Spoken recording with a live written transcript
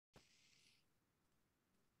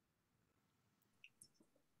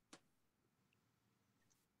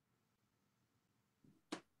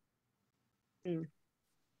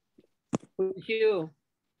Bonjour,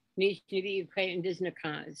 Nishnivi and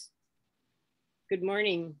Disnakas. Good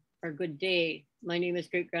morning or good day. My name is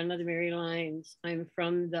Great Grandmother Mary Lyons. I'm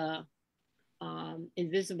from the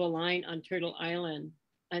Invisible Line on Turtle Island.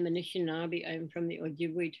 I'm a Anishinaabe. I'm from the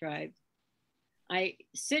Ojibwe tribe. I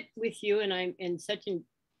sit with you and I'm in such an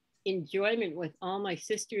enjoyment with all my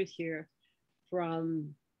sisters here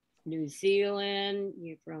from New Zealand,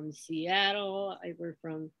 you're from Seattle, we're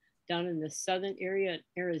from down in the southern area,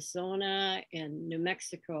 Arizona and New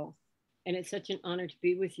Mexico. And it's such an honor to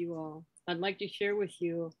be with you all. I'd like to share with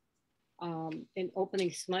you an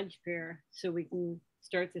opening smudge prayer so we can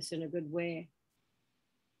start this in a good way.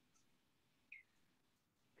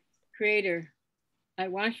 Creator, I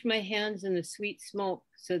wash my hands in the sweet smoke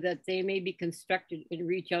so that they may be constructed and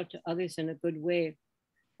reach out to others in a good way,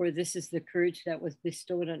 for this is the courage that was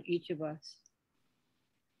bestowed on each of us.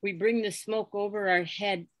 We bring the smoke over our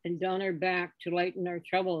head and down our back to lighten our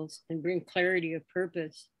troubles and bring clarity of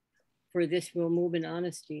purpose, for this will move in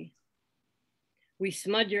honesty. We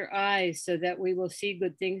smudge our eyes so that we will see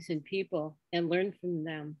good things in people and learn from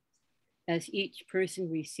them, as each person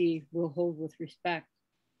we see will hold with respect.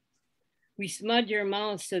 We smudge our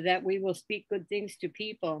mouths so that we will speak good things to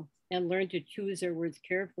people and learn to choose our words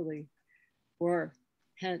carefully, for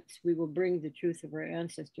hence we will bring the truth of our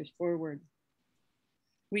ancestors forward.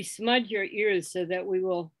 We smudge our ears so that we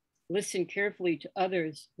will listen carefully to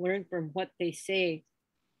others, learn from what they say,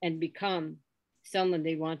 and become someone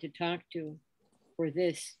they want to talk to. For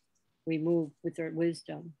this, we move with our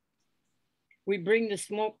wisdom. We bring the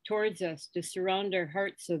smoke towards us to surround our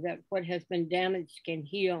hearts so that what has been damaged can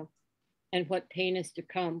heal, and what pain is to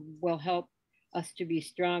come will help us to be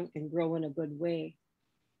strong and grow in a good way.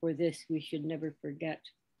 For this, we should never forget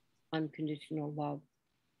unconditional love.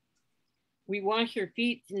 We wash our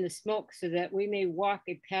feet in the smoke so that we may walk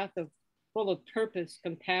a path full of purpose,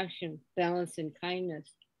 compassion, balance, and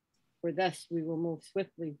kindness, for thus we will move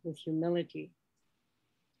swiftly with humility.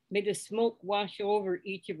 May the smoke wash over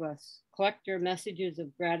each of us, collect our messages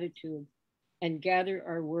of gratitude, and gather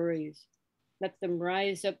our worries. Let them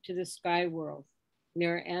rise up to the sky world. May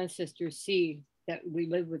our ancestors see that we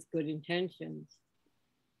live with good intentions.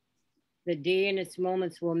 The day and its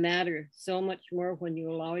moments will matter so much more when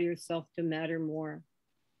you allow yourself to matter more.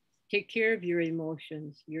 Take care of your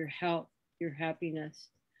emotions, your health, your happiness,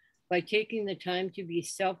 by taking the time to be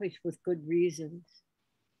selfish with good reasons.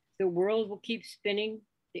 The world will keep spinning,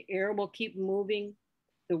 the air will keep moving,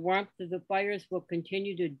 the warmth of the fires will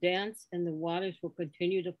continue to dance, and the waters will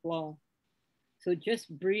continue to flow. So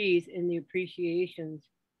just breathe in the appreciations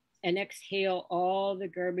and exhale all the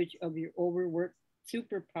garbage of your overworked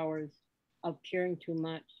superpowers of caring too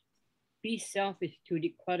much. Be selfish to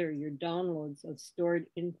declutter your downloads of stored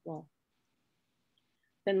inflow.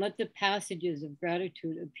 Then let the passages of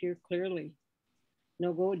gratitude appear clearly.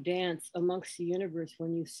 Now go dance amongst the universe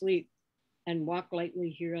when you sleep and walk lightly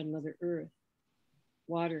here on Mother Earth.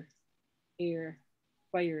 Water, air,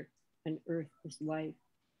 fire, and earth is life.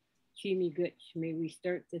 Chimi Gutch, may we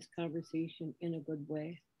start this conversation in a good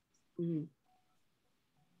way.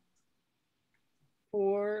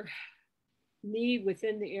 For me,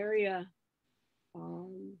 within the area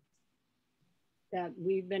that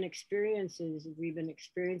we've been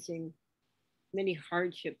experiencing many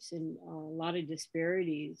hardships and a lot of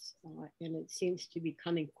disparities, and it seems to be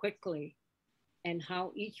coming quickly. And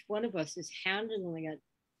how each one of us is handling it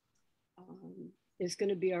is going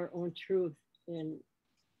to be our own truth in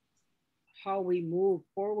how we move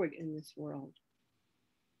forward in this world.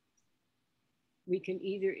 We can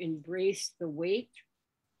either embrace the weight,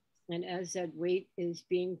 and as that weight is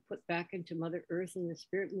being put back into Mother Earth and the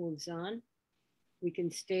spirit moves on, we can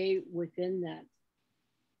stay within that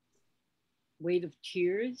weight of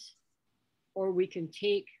tears, or we can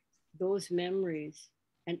take those memories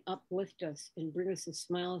and uplift us and bring us the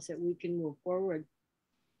smiles that we can move forward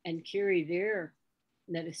and carry their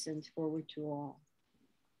medicines forward to all.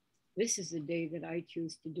 This is the day that I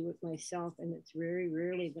choose to do it myself, and it's very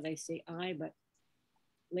rarely that I say I, but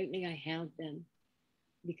lately I have been,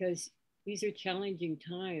 because these are challenging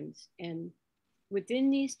times. And within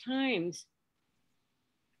these times,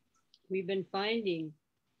 we've been finding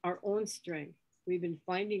our own strength. We've been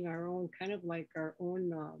finding our own, kind of like our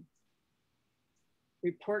own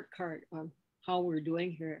report card on how we're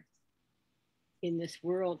doing here in this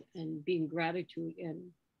world, and being gratitude and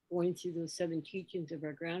going through those 7 teachings of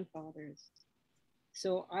our grandfathers.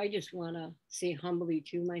 So I just want to say humbly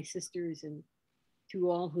to my sisters and to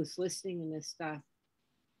all who's listening in this stuff,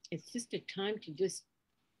 it's just a time to just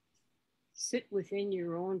sit within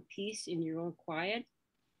your own peace, in your own quiet,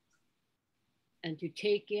 and to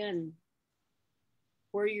take in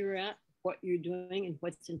where you're at, what you're doing, and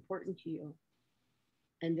what's important to you.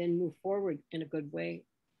 And then move forward in a good way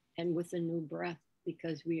and with a new breath,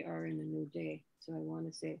 because we are in a new day. So I want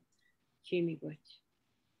to say, Chimigwich.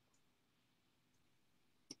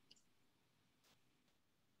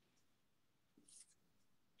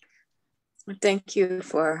 Thank you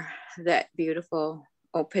for that beautiful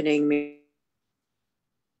opening me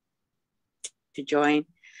to join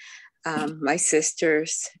my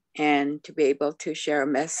sisters and to be able to share a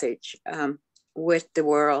message with the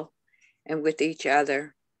world and with each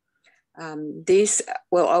other. These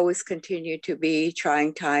will always continue to be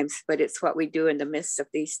trying times, but it's what we do in the midst of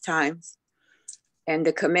these times and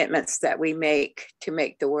the commitments that we make to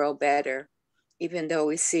make the world better, even though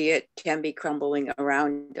we see it can be crumbling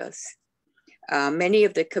around us. Many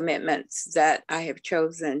of the commitments that I have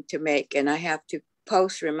chosen to make, and I have to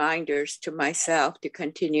post reminders to myself to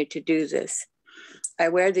continue to do this. I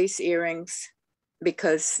wear these earrings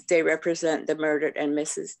because they represent the murdered and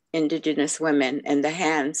missing Indigenous women, and the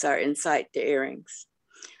hands are inside the earrings.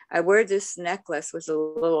 I wear this necklace with a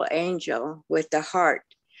little angel with the heart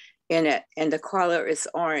in it, and the color is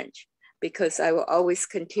orange, because I will always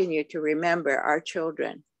continue to remember our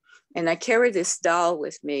children. And I carry this doll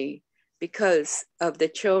with me because of the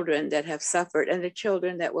children that have suffered and the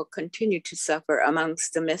children that will continue to suffer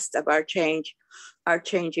amongst the midst of our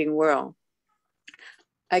changing world.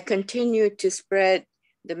 I continue to spread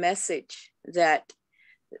the message that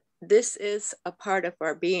this is a part of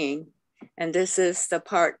our being, and this is the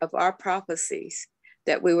part of our prophecies,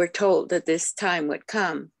 that we were told that this time would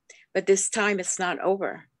come, but this time is not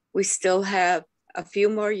over. We still have a few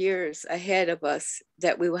more years ahead of us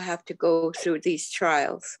that we will have to go through these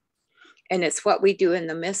trials. And it's what we do in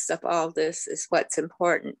the midst of all this is what's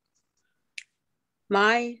important.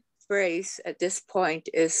 My phrase at this point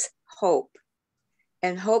is hope.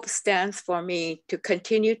 And hope stands for me to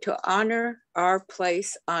continue to honor our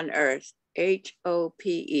place on earth,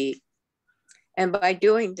 HOPE. And by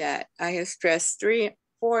doing that, I have stressed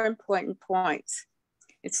four important points.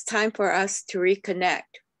 It's time for us to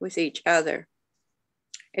reconnect with each other.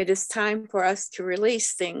 It is time for us to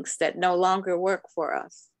release things that no longer work for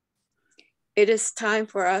us. It is time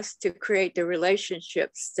for us to create the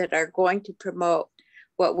relationships that are going to promote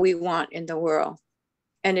what we want in the world.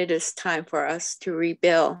 And it is time for us to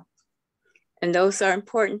rebuild. And those are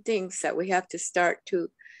important things that we have to start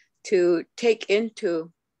to take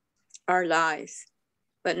into our lives,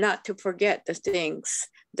 but not to forget the things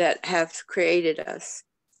that have created us.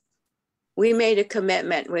 We made a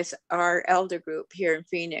commitment with our elder group here in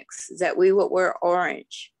Phoenix that we will wear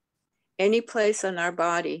orange any place on our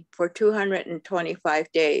body for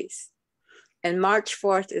 225 days. And March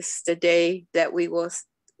 4th is the day that we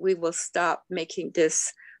will stop making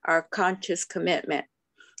this our conscious commitment.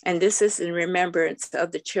 And this is in remembrance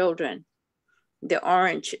of the children. The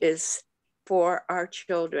orange is for our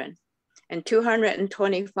children. And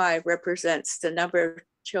 225 represents the number of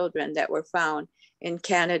children that were found in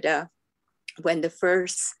Canada when the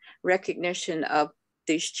first recognition of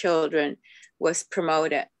these children was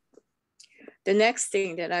promoted. The next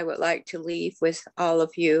thing that I would like to leave with all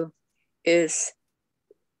of you is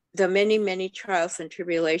the many, many trials and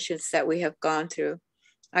tribulations that we have gone through.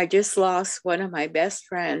 I just lost one of my best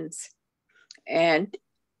friends, and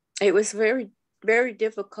it was very, very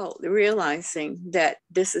difficult realizing that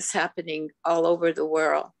this is happening all over the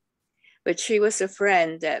world. But she was a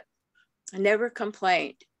friend that never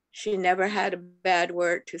complained. She never had a bad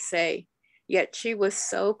word to say, yet she was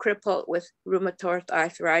so crippled with rheumatoid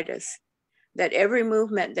arthritis that every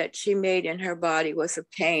movement that she made in her body was a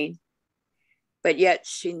pain. But yet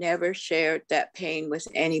she never shared that pain with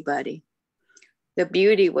anybody. The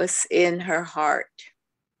beauty was in her heart.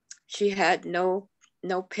 She had no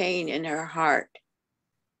pain in her heart,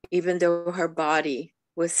 even though her body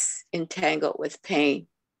was entangled with pain.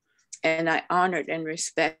 And I honored and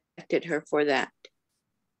respected her for that.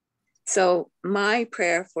 So my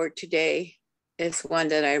prayer for today is one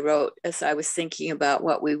that I wrote as I was thinking about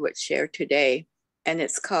what we would share today, and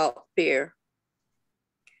it's called Fear.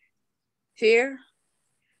 Fear,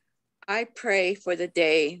 I pray for the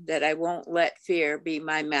day that I won't let fear be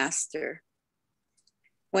my master.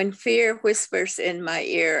 When fear whispers in my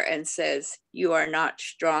ear and says, "You are not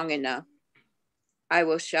strong enough," I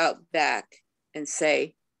will shout back and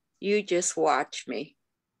say, "You just watch me."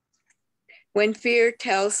 When fear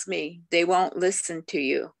tells me they won't listen to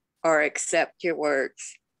you or accept your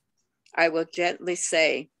words, I will gently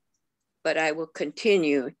say, "But I will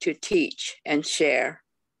continue to teach and share."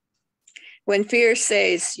 When fear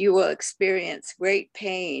says you will experience great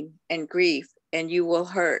pain and grief and you will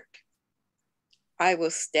hurt, I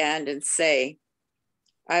will stand and say,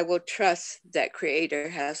 I will trust that Creator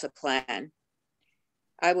has a plan.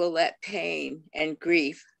 I will let pain and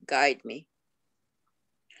grief guide me.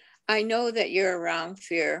 I know that you're around,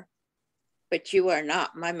 fear, but you are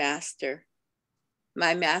not my master.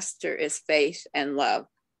 My master is faith and love.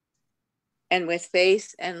 And with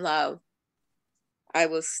faith and love, I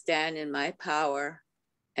will stand in my power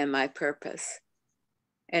and my purpose.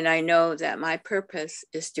 And I know that my purpose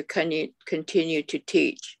is to continue to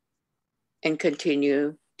teach and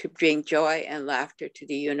continue to bring joy and laughter to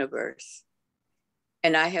the universe.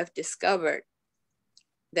 And I have discovered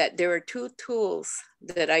that there are 2 tools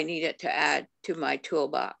that I needed to add to my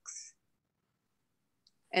toolbox.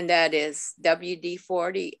 And that is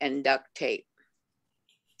WD-40 and duct tape.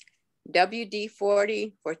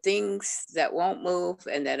 WD-40 for things that won't move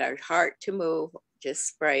and that are hard to move, just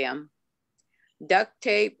spray them. Duct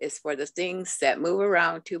tape is for the things that move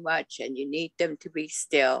around too much and you need them to be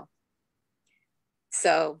still.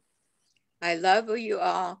 So I love you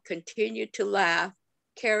all. Continue to laugh.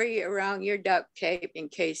 Carry around your duct tape in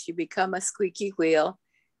case you become a squeaky wheel.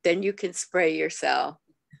 Then you can spray yourself.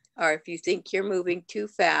 Or if you think you're moving too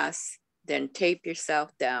fast, then tape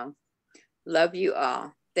yourself down. Love you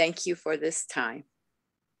all. Thank you for this time.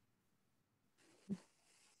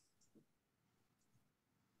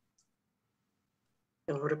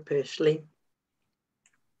 Kia ora, Persley.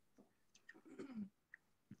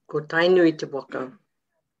 Ko tainui te waka.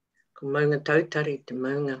 Ko maunga tautari te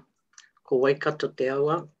maunga. Ko Waikato te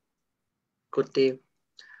aua.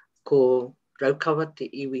 Ko Raukawa te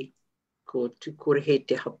iwi. Ko Tukorehe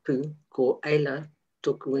te hapu. Ko Eila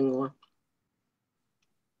toku ingoa.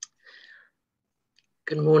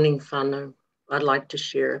 Good morning, whānau. I'd like to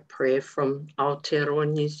share a prayer from Aotearoa,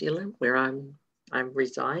 New Zealand, where I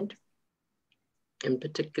reside, and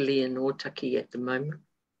particularly in Otaki at the moment.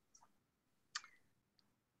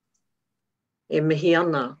 E mihi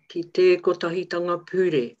ana, ki te kotahitanga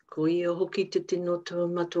pure, ko ia hoki te tino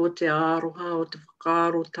taumatua te aroha o te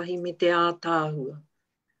whakaaro tahi me te ātāhua.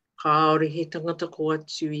 Kāore he tangata ko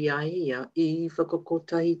atu I a ia, I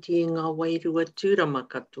whakakotahi ti ngā wairua tūrama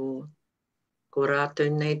katoa. Ko rātou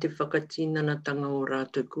nei te whakatinanatanga o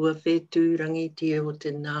rātou kua whetūrangi te o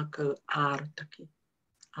te nākau ārataki.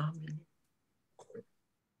 Amen.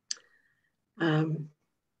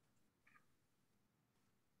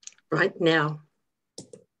 Right now,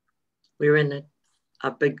 we're in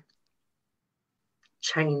a big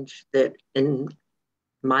change that in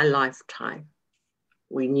my lifetime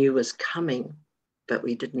we knew was coming, but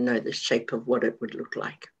we didn't know the shape of what it would look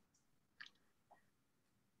like.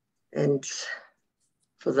 And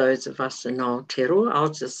for those of us in Aotearoa, I'll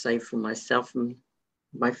just say for myself and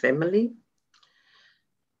my family,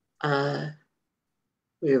 we're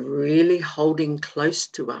really holding close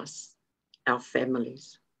to us our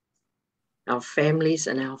families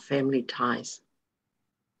and our family ties.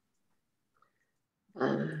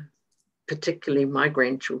 Particularly my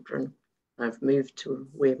grandchildren. I've moved to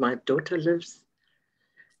where my daughter lives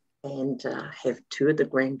and have 2 of the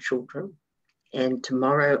grandchildren. And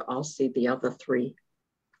tomorrow I'll see the other 3.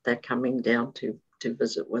 They're coming down to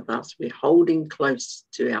visit with us. We're holding close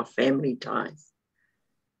to our family ties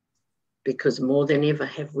because more than ever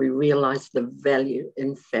have we realized the value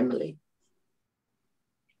in family.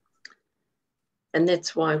 And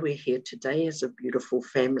that's why we're here today as a beautiful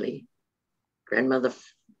family. Grandmother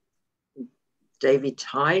Davy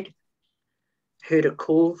Tide heard a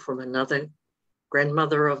call from another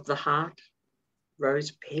grandmother of the heart,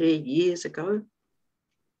 Rose Perry, years ago.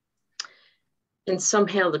 And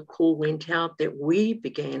somehow the call went out that we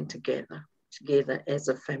began together as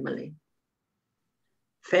a family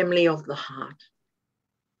of the heart.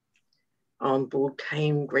 On board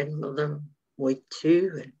came Grandmother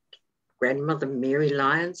Moitu and Grandmother Mary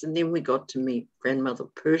Lyons, and then we got to meet Grandmother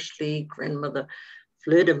Persley, Grandmother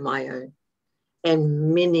Fleur de Mayo,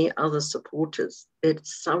 and many other supporters. That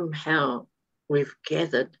somehow we've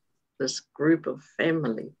gathered this group of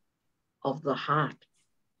family of the heart.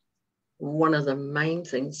 One of the main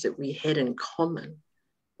things that we had in common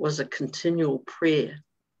was a continual prayer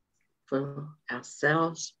for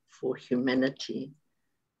ourselves, for humanity.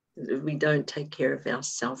 If we don't take care of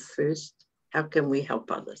ourselves first, how can we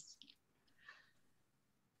help others?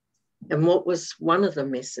 And what was one of the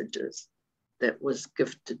messages that was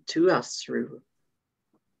gifted to us through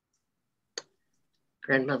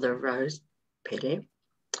Grandmother Rose Perry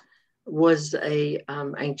was a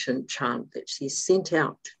ancient chant that she sent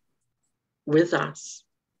out with us,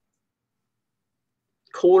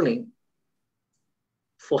 calling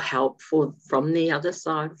for help from the other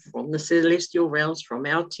side, from the celestial realms, from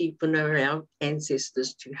our tipuna, our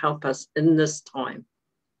ancestors, to help us in this time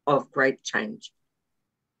of great change.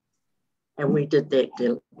 And we did that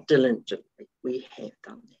diligently. We have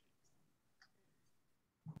done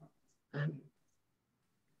that.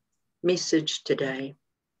 Message today,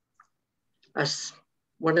 as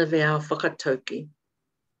one of our whakatauki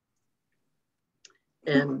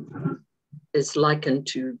is likened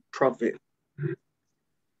to proverb.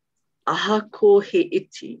 Aha ko he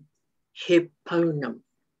iti, he paunam.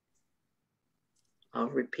 I'll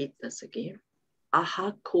repeat this again.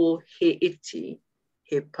 Aha ko he iti,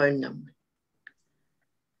 he paunam.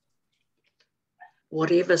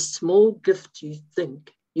 Whatever small gift you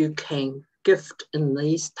think you can gift in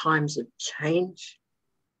these times of change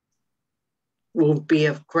will be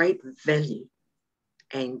of great value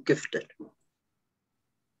and gifted.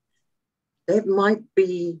 That might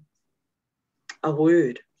be a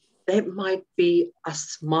word. That might be a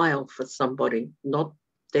smile for somebody, not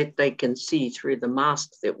that they can see through the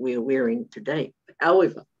mask that we're wearing today.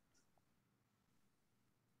 However,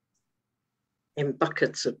 and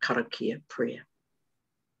buckets of karakia prayer.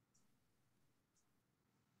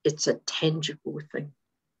 It's a tangible thing.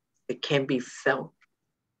 It can be felt.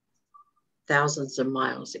 Thousands of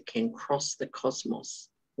miles, it can cross the cosmos.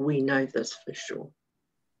 We know this for sure.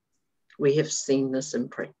 We have seen this in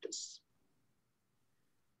practice.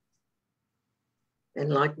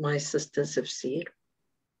 And like my sisters have said,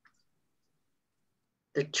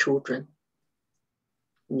 the children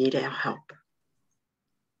need our help.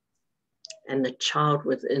 And the child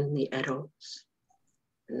within the adults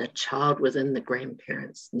and the child within the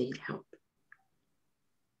grandparents need help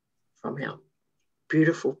from our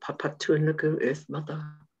beautiful Papa Tuanuku, Earth Mother,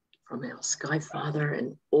 from our Sky Father,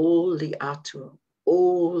 and all the atua,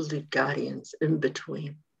 all the guardians in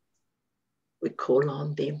between. We call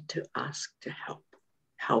on them to ask to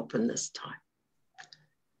help in this time.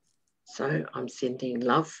 So I'm sending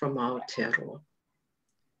love from Aotearoa,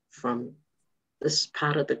 from this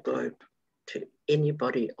part of the globe to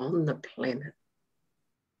anybody on the planet.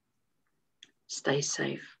 Stay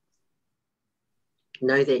safe.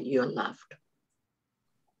 Know that you're loved.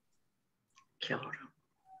 Kia ora.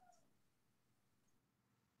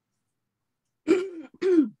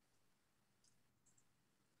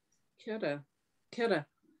 Kia ora. Kia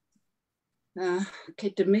ora. Kei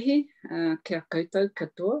te mihi, kia koutou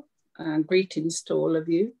katoa. Greetings to all of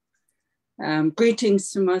you.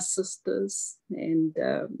 Greetings to my sisters, and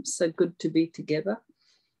so good to be together.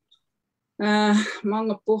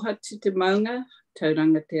 Maunga poha te te maunga,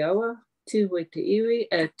 tauranga te awa, tūhoi te iwi,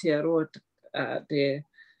 te aroa te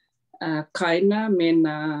kaina me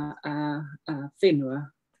nā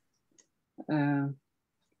whenua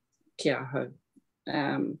kia hau.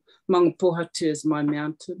 Maunga Pohatu is my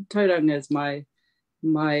mountain, Tauranga is my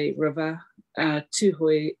river,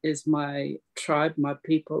 Tūhoi is my tribe, my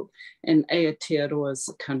people, and Aotearoa is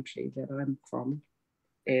the country that I'm from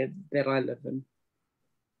and that I live in.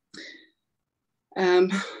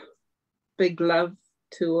 Big love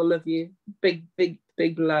to all of you, big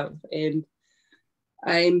love, and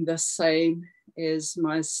I'm the same as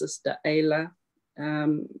my sister Ayla,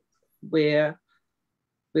 where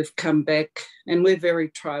we've come back, and we're very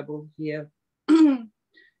tribal here,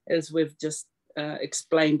 as we've just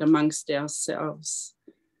explained amongst ourselves,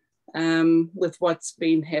 with what's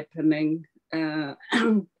been happening,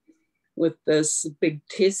 with this big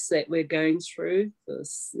test that we're going through,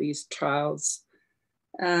 these trials.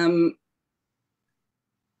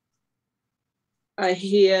 I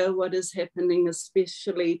hear what is happening,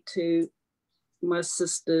 especially to my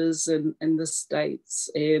sisters in the States,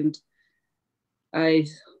 and I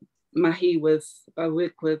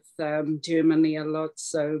work with Germany a lot,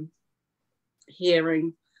 so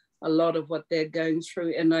hearing a lot of what they're going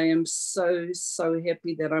through, and I am so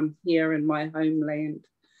happy that I'm here in my homeland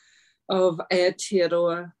of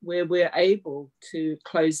Aotearoa, where we're able to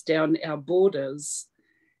close down our borders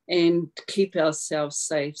and keep ourselves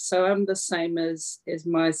safe. So I'm the same as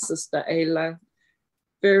my sister Ayla,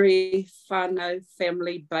 very whānau,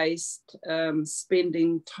 family-based,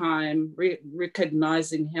 spending time,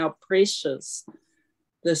 recognizing how precious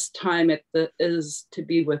this time is to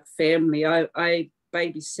be with family. I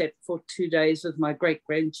babysat for 2 days with my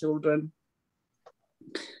great-grandchildren.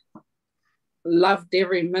 Loved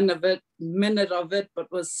every minute of it,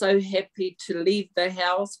 but was so happy to leave the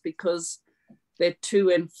house because they're 2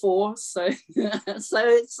 and 4, so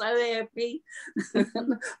happy.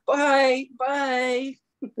 Bye.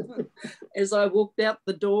 As I walked out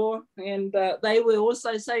the door, and they were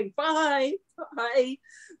also saying bye.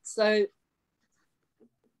 So,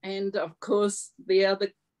 and of course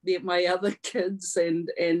my other kids,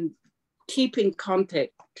 and keeping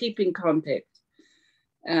contact,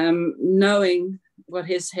 knowing what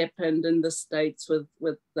has happened in the States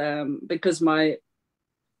with because my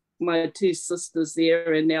two sisters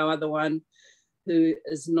there and our other one who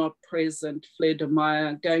is not present, Fleur de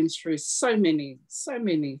Maya, going through so many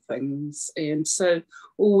things. And so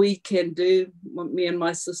all we can do, me and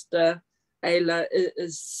my sister Ayla,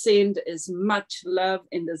 is send as much love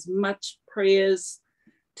and as much prayers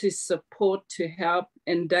to support, to help.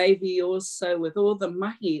 And Davey also with all the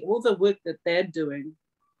mahi, all the work that they're doing.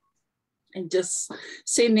 And just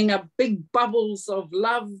sending up big bubbles of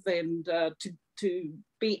love and to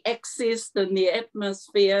be accessed in the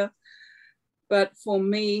atmosphere. But for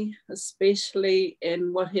me, especially,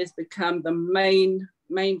 and what has become the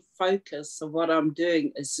main focus of what I'm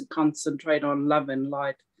doing is to concentrate on love and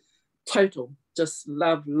light. Total, just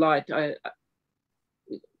love, light. I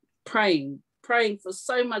praying for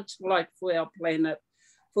so much light for our planet,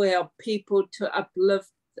 for our people to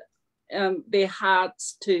uplift their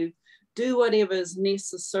hearts, to do whatever is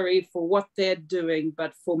necessary for what they're doing.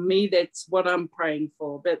 But for me, that's what I'm praying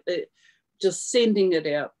for. But just sending it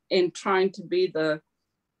out and trying to be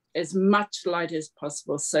as much light as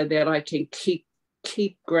possible so that I can keep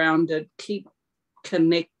grounded, keep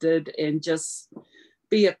connected, and just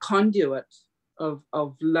be a conduit of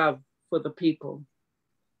love for the people,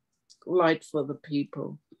 light for the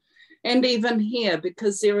people. And even here,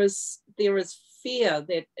 because there is fear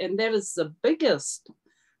and that is the biggest,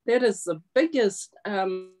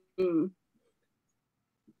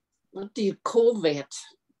 what do you call that?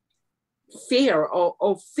 Fear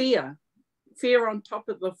of fear on top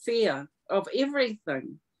of the fear of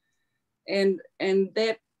everything. And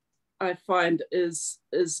that I find is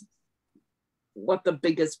what the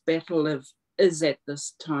biggest battle is at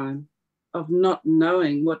this time, of not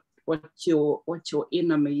knowing what your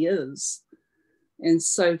enemy is. And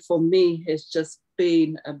so for me has just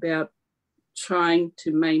been about trying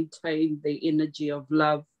to maintain the energy of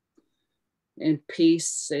love and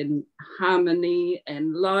peace and harmony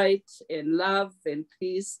and light and love and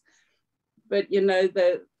peace. But you know,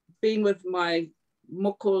 being with my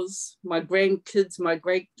mokos, my grandkids, my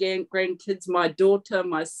great-grandkids, my daughter,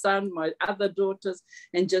 my son, my other daughters,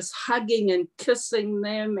 and just hugging and kissing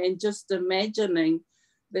them and just imagining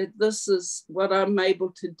that this is what I'm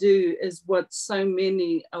able to do is what so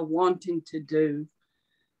many are wanting to do.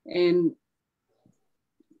 And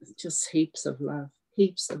just heaps of love,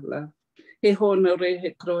 heaps of love. He hōna re he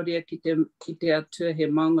kroria ki te atua he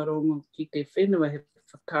mangarongo ki te whenua he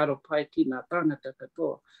whakaro pai ki nā tangata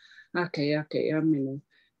katoa. Ake, amene.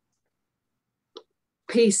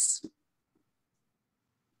 Peace.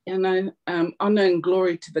 You know, honor and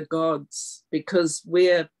glory to the gods, because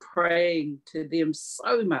we're praying to them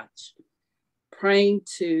so much, praying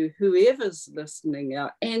to whoever's listening,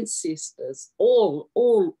 our ancestors, all,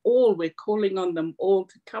 we're calling on them all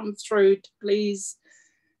to come through, to please,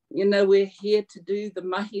 you know, we're here to do the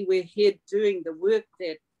mahi, we're here doing the work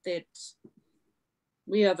that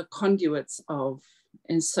we are the conduits of.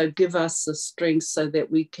 And so give us the strength so that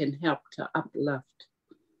we can help to uplift.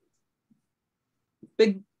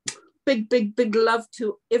 Big love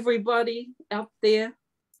to everybody out there.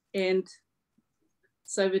 And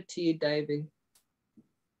it's over to you, Davey.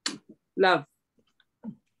 Love.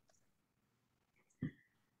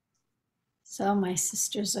 So my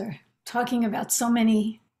sisters are talking about so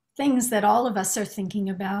many things that all of us are thinking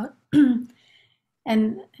about.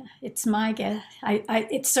 And it's my guess,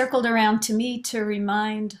 it circled around to me to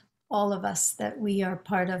remind all of us that we are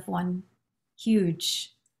part of one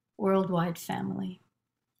huge worldwide family.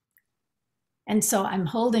 And so I'm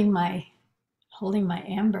holding my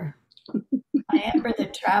amber, my amber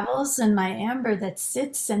that travels and my amber that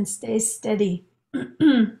sits and stays steady.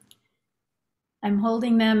 I'm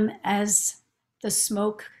holding them as the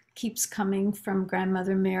smoke keeps coming from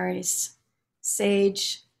Grandmother Mary's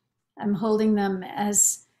sage. I'm holding them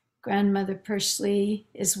as Grandmother Pershlee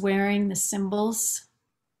is wearing the symbols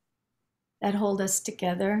that hold us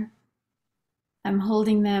together. I'm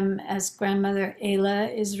holding them as Grandmother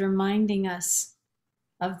Ayla is reminding us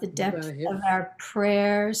of the depth of our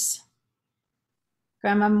prayers.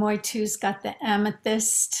 Grandma Moitu's got the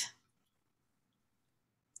amethyst.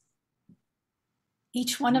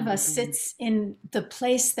 Each one of us sits in the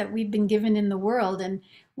place that we've been given in the world, and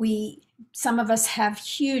some of us have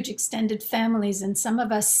huge extended families, and some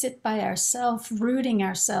of us sit by ourselves, rooting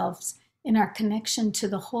ourselves in our connection to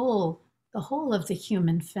the whole of the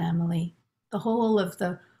human family, the whole of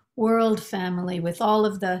the world family, with all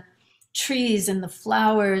of the trees and the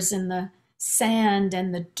flowers and the sand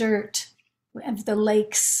and the dirt, of the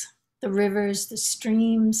lakes, the rivers, the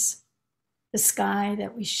streams, the sky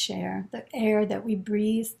that we share, the air that we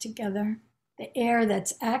breathe together, the air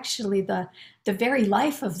that's actually the very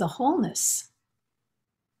life of the wholeness,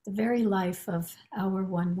 the very life of our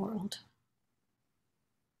one world.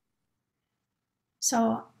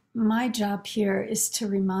 So my job here is to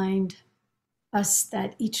remind us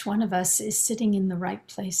that each one of us is sitting in the right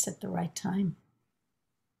place at the right time.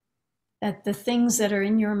 That the things that are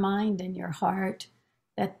in your mind and your heart,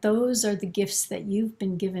 that those are the gifts that you've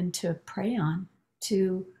been given to pray on,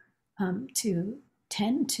 to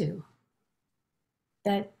tend to.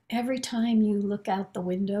 That every time you look out the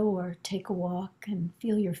window or take a walk and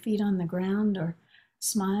feel your feet on the ground or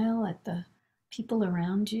smile at the people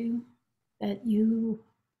around you, that you,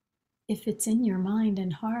 if it's in your mind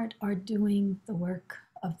and heart, are doing the work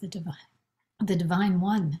of the divine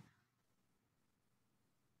one.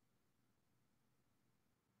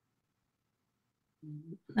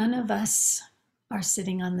 None of us are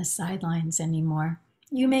sitting on the sidelines anymore.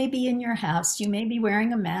 You may be in your house. You may be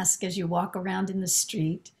wearing a mask as you walk around in the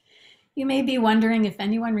street. You may be wondering if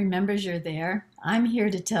anyone remembers you're there. I'm here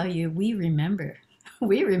to tell you we remember.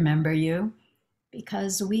 We remember you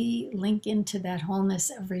because we link into that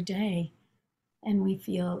wholeness every day and we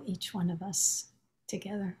feel each one of us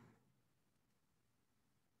together.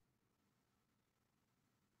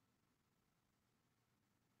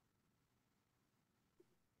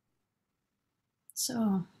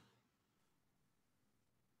 So,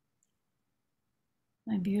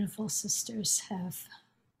 my beautiful sisters have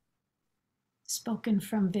spoken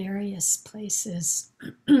from various places.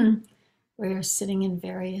 We're sitting in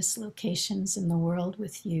various locations in the world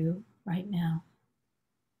with you right now.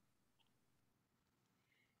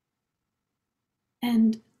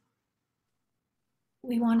 And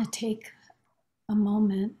we want to take a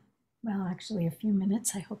moment, well, actually a few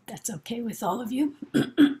minutes, I hope that's okay with all of you,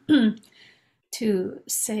 to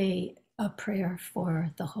say a prayer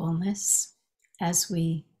for the wholeness as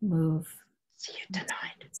we move. See you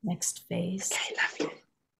tonight. Next phase. Okay, love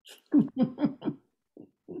you.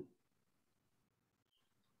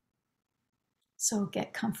 So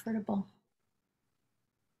get comfortable.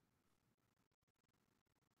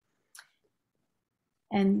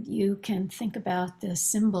 And you can think about the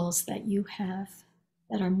symbols that you have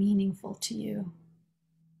that are meaningful to you.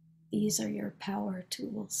 These are your power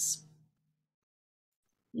tools.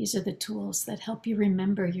 These are the tools that help you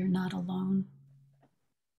remember you're not alone.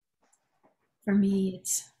 For me,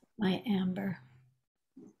 it's my amber.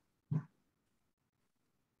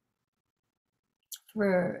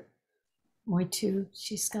 For Moitu,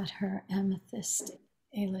 she's got her amethyst.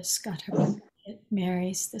 Ayla's got her bucket.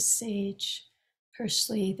 Mary's the sage.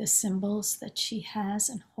 Persley, the symbols that she has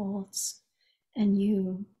and holds. And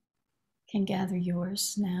you can gather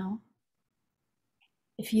yours now.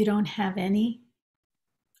 If you don't have any,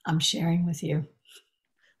 I'm sharing with you.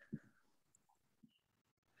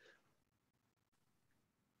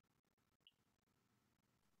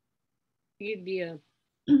 It'd be a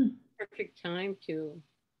perfect time to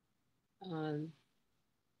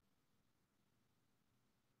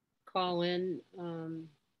call in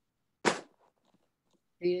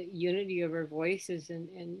the unity of our voices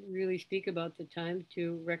and really speak about the time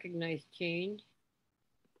to recognize change,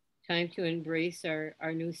 time to embrace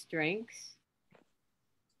our new strengths,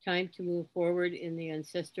 time to move forward in the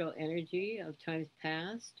ancestral energy of times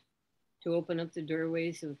past, to open up the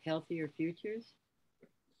doorways of healthier futures.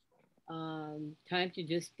 Time to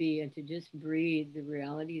just be and to just breathe the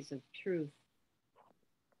realities of truth.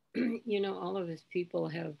 You know, all of us people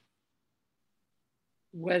have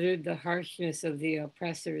weathered the harshness of the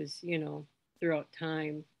oppressors, you know, throughout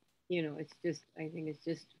time. You know, it's just, I think it's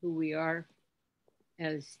just who we are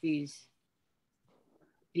as these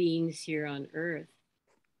beings here on earth.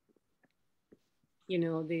 You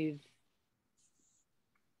know, they've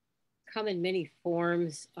come in many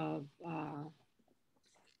forms of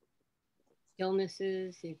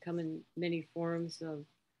illnesses. They come in many forms of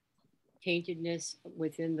taintedness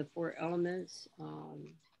within the four elements.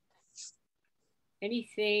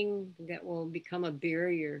 Anything that will become a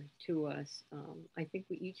barrier to us. I think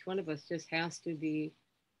each one of us just has to be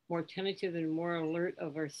more tentative and more alert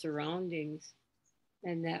of our surroundings,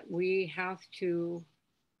 and that we have to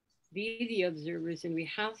be the observers and we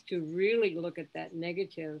have to really look at that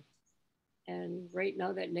negative. And right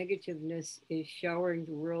now that negativeness is showering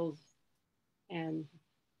the world and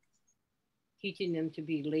teaching them to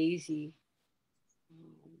be lazy,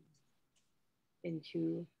 and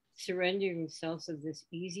to surrender themselves of this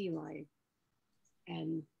easy life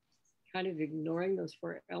and kind of ignoring those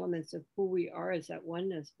four elements of who we are as that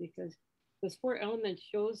oneness, because those four elements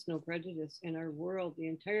shows no prejudice in our world. The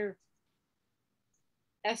entire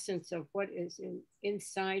essence of what is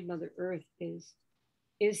inside Mother Earth is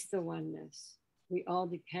is the oneness. We all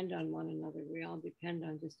depend on one another. We all depend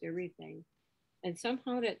on just everything. And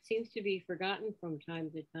somehow that seems to be forgotten from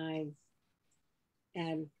time to time.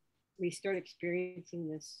 And we start experiencing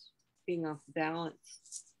this being off balance.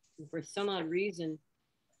 And for some odd reason,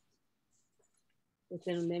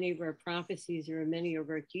 within many of our prophecies or many of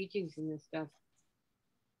our teachings and this stuff,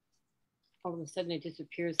 all of a sudden it just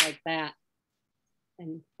appears like that.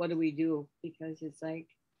 And what do we do? Because it's like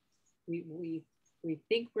we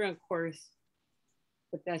think we're on course,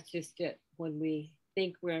 but that's just it. When we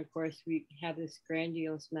think we're on course, we have this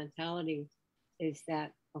grandiose mentality is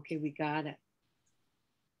that, okay, we got it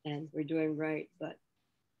and we're doing right. But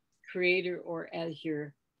creator, or as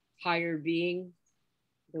your higher being,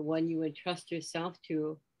 the one you entrust yourself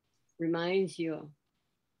to, reminds you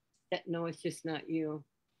that no, it's just not you.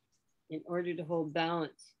 In order to hold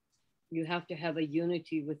balance, you have to have a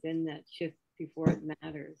unity within that shift before it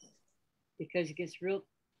matters, because it gets real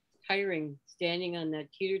tiring standing on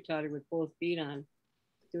that teeter-totter with both feet on,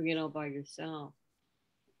 doing it all by yourself.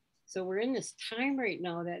 So we're in this time right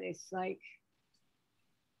now that it's like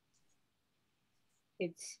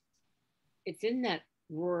it's in that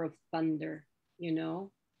roar of thunder, you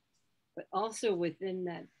know, but also within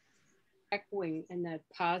that echoing and that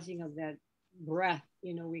pausing of that breath.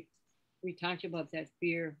 You know, we talked about that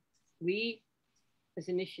fear. We, as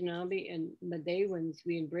Anishinaabe and Madewans,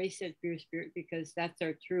 we embrace that fear spirit because that's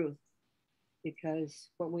our truth. Because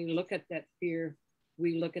when we look at that fear,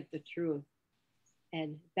 we look at the truth.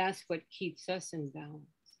 And that's what keeps us in balance.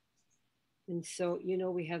 And so, you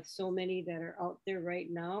know, we have so many that are out there right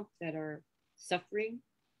now that are suffering,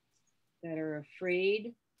 that are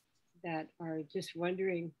afraid, that are just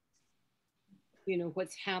wondering, you know,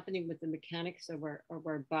 what's happening with the mechanics of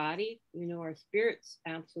our body. You know, our spirit's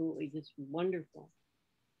absolutely just wonderful.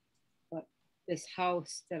 But this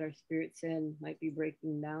house that our spirit's in might be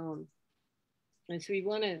breaking down. And so we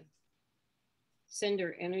want to send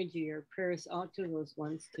our energy, our prayers out to those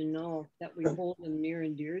ones to know that we hold them near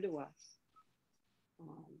and dear to us.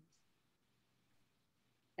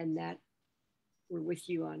 And that we're with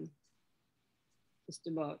you on just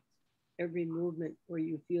about every movement where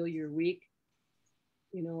you feel you're weak.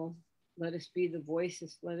 You know, let us be the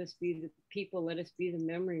voices, let us be the people, let us be the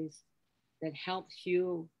memories that helps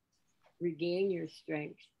you regain your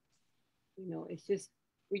strength. You know, it's just,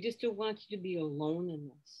 we just don't want you to be alone in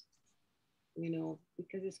this, you know,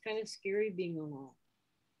 because it's kind of scary being alone.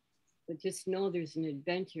 But just know there's an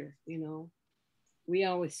adventure, you know. We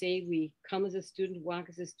always say we come as a student, walk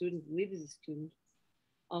as a student, live as a student.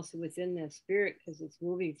 Also within that spirit, because it's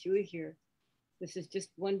moving through here. This is just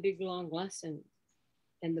one big long lesson.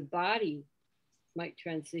 And the body might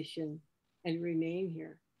transition and remain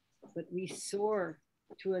here. But we soar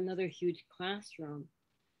to another huge classroom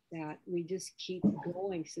that we just keep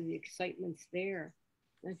going. So the excitement's there.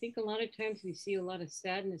 And I think a lot of times we see a lot of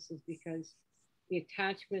sadness is because the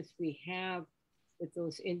attachments we have with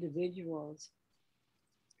those individuals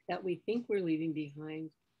that we think we're leaving behind,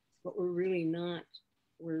 but we're really not.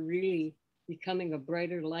 We're really becoming a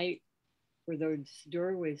brighter light for those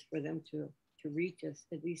doorways for them to reach us.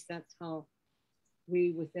 At least that's how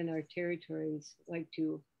we within our territories like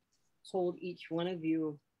to hold each one of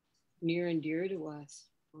you near and dear to us.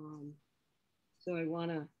 So I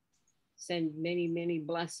want to send many, many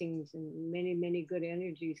blessings and many, many good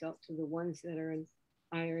energies out to the ones that are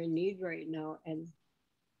in need right now and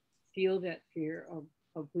feel that fear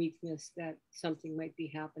of weakness, that something might be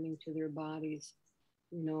happening to their bodies.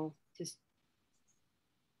 You know, just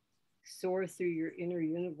soar through your inner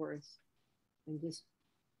universe and just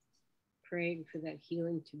praying for that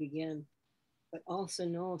healing to begin. But also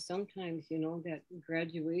know sometimes, you know, that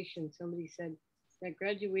graduation, somebody said that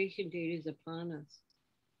graduation date is upon us.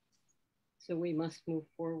 So we must move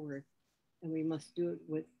forward and we must do it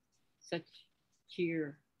with such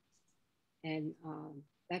cheer. And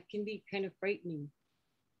that can be kind of frightening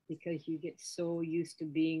because you get so used to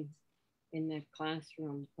being in that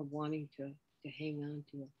classroom of wanting to hang on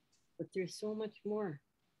to it. But there's so much more.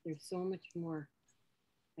 There's so much more.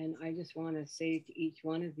 And I just want to say to each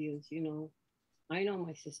one of you, you know, I know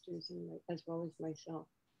my sisters and as well as myself.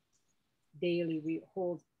 Daily, we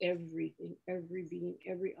hold everything, every being,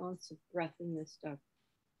 every ounce of breath in this stuff.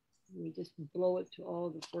 And we just blow it to all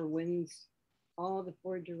the four winds, all the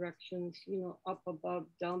four directions, you know, up above,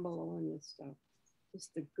 down below in this stuff.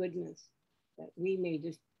 Just the goodness that we may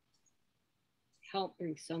just help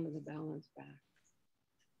bring some of the balance back.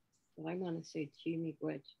 But I want to say, Chi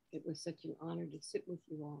Miigwech, it was such an honor to sit with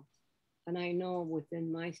you all. And I know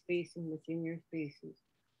within my space and within your spaces,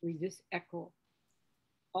 we just echo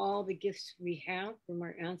all the gifts we have from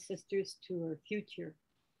our ancestors to our future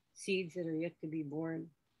seeds that are yet to be born,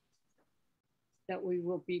 that we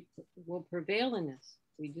will prevail in this.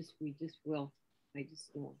 We just will. I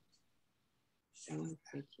just know.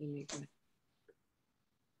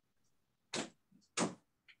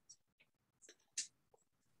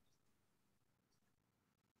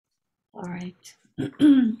 All right.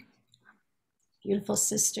 Beautiful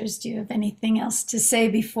sisters, do you have anything else to say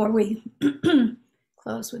before we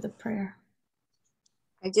close with a prayer?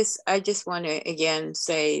 I just want to again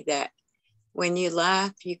say that when you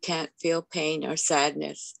laugh, you can't feel pain or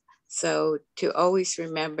sadness. So to always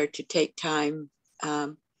remember to take time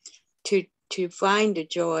to find the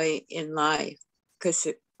joy in life, because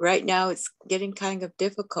right now it's getting kind of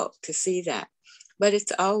difficult to see that, but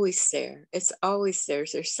it's always there. It's always there.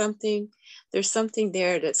 There's something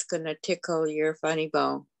there that's going to tickle your funny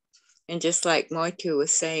bone. And just like Moitu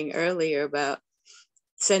was saying earlier about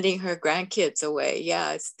sending her grandkids away,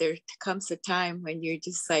 yeah, there comes a time when you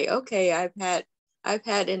just say, okay, I've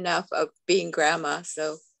had enough of being grandma,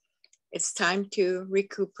 so it's time to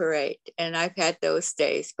recuperate. And I've had those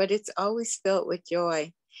days, but it's always filled with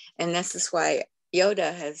joy. And this is why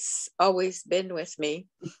Yoda has always been with me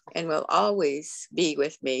and will always be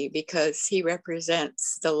with me, because he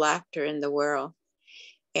represents the laughter in the world.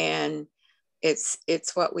 And it's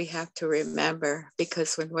what we have to remember,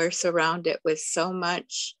 because when we're surrounded with so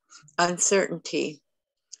much uncertainty,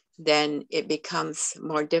 then it becomes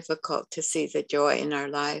more difficult to see the joy in our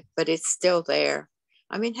life, but it's still there.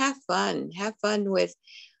 I mean, have fun with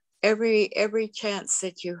every chance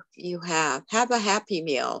that you have a happy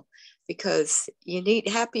meal, because you need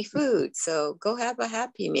happy food. So go have a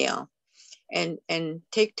happy meal and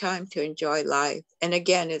take time to enjoy life. And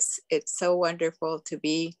again, it's so wonderful to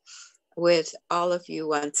be with all of you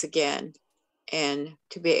once again, and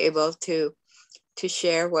to be able to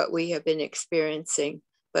share what we have been experiencing,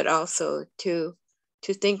 but also to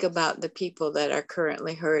think about the people that are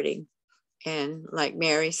currently hurting. And like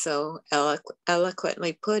Mary so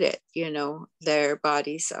eloquently put it, their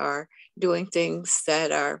bodies are doing things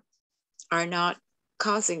that are not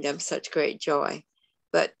causing them such great joy,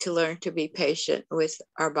 but to learn to be patient with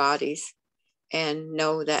our bodies and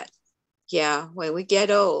know that, yeah, when we get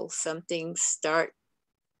old, some things start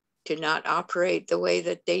to not operate the way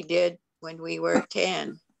that they did when we were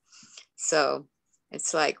 10. So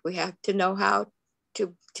it's like we have to know how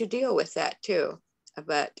to deal with that too.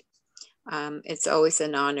 But it's always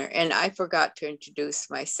an honor. And I forgot to introduce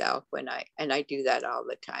myself and I do that all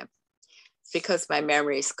the time, because my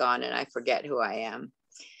memory is gone and I forget who I am.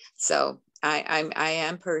 So I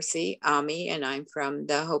am Percy Ami, and I'm from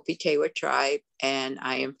the Hopi Tewa tribe, and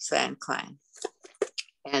I am San Clan.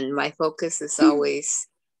 And my focus is always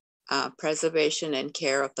preservation and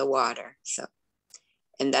care of the water. So,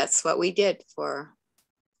 and that's what we did for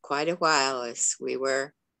quite a while, as we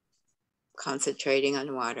were concentrating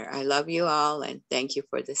on water. I love you all, and thank you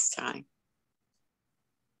for this time.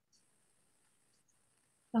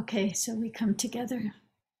 Okay, so we come together.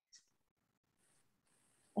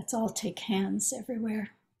 Let's all take hands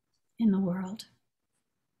everywhere in the world.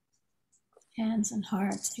 Hands and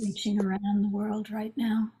hearts reaching around the world right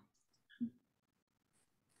now.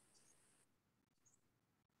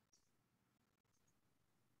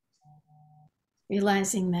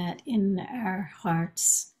 Realizing that in our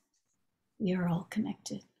hearts, we are all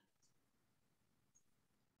connected.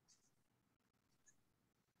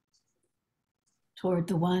 Toward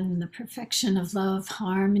the one, the perfection of love,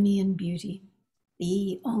 harmony, and beauty,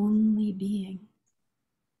 the only being,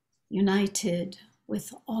 united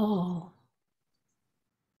with all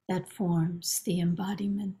that forms the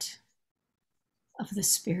embodiment of the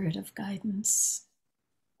spirit of guidance,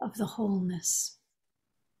 of the wholeness,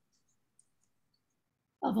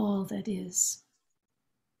 of all that is.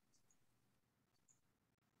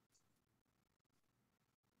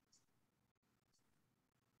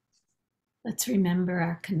 Let's remember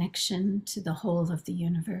our connection to the whole of the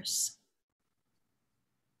universe,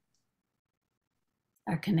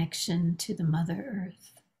 our connection to the Mother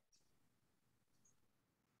Earth.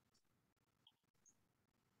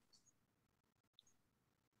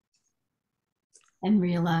 And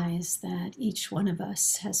realize that each one of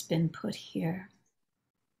us has been put here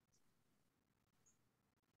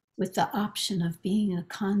with the option of being a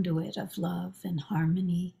conduit of love and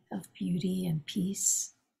harmony, of beauty and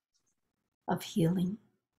peace, of healing.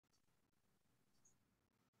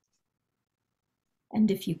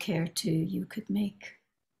 And if you care to, you could make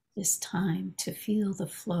this time to feel the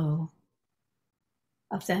flow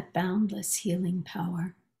of that boundless healing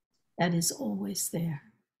power that is always there.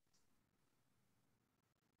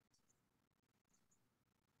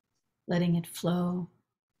 Letting it flow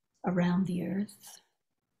around the earth,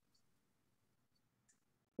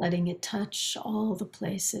 letting it touch all the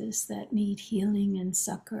places that need healing and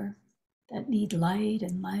succor, that need light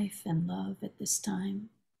and life and love at this time.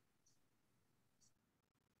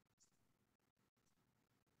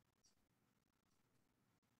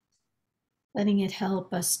 Letting it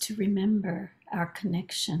help us to remember our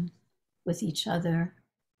connection with each other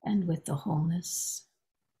and with the wholeness.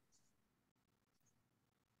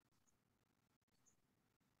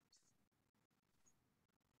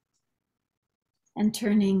 And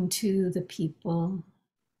turning to the people,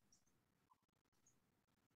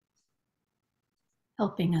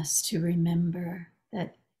 helping us to remember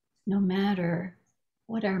that no matter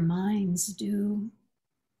what our minds do,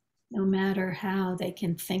 no matter how they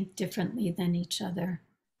can think differently than each other,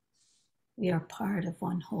 we are part of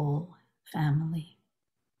one whole family,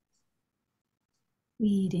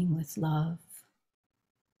 leading with love,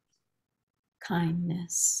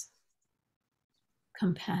 kindness,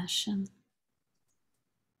 compassion.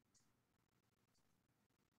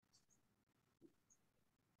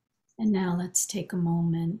 And now let's take a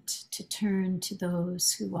moment to turn to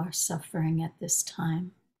those who are suffering at this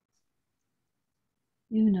time.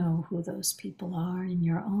 You know who those people are in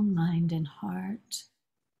your own mind and heart,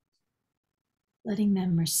 letting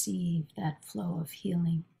them receive that flow of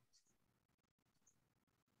healing,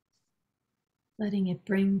 letting it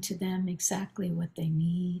bring to them exactly what they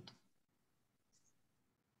need.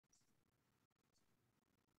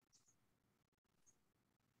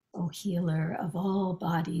 O healer of all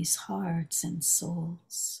bodies, hearts, and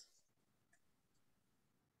souls,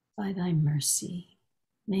 by thy mercy,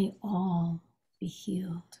 may all be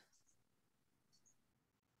healed.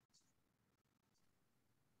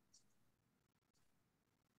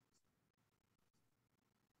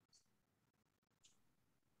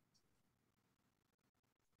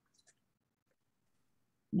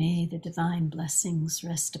 May the divine blessings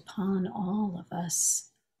rest upon all of us.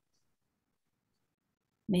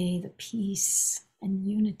 May the peace and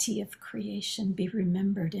unity of creation be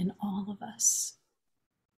remembered in all of us.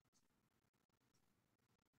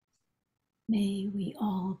 May we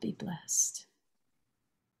all be blessed.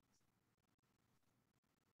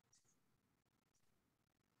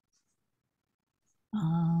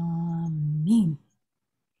 Amen.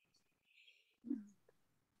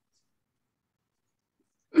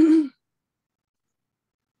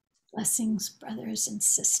 Blessings, brothers and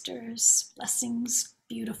sisters. Blessings,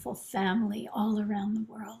 beautiful family all around the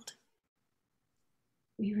world.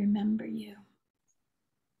 We remember you.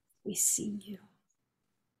 We see you.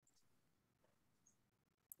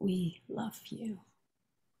 We love you.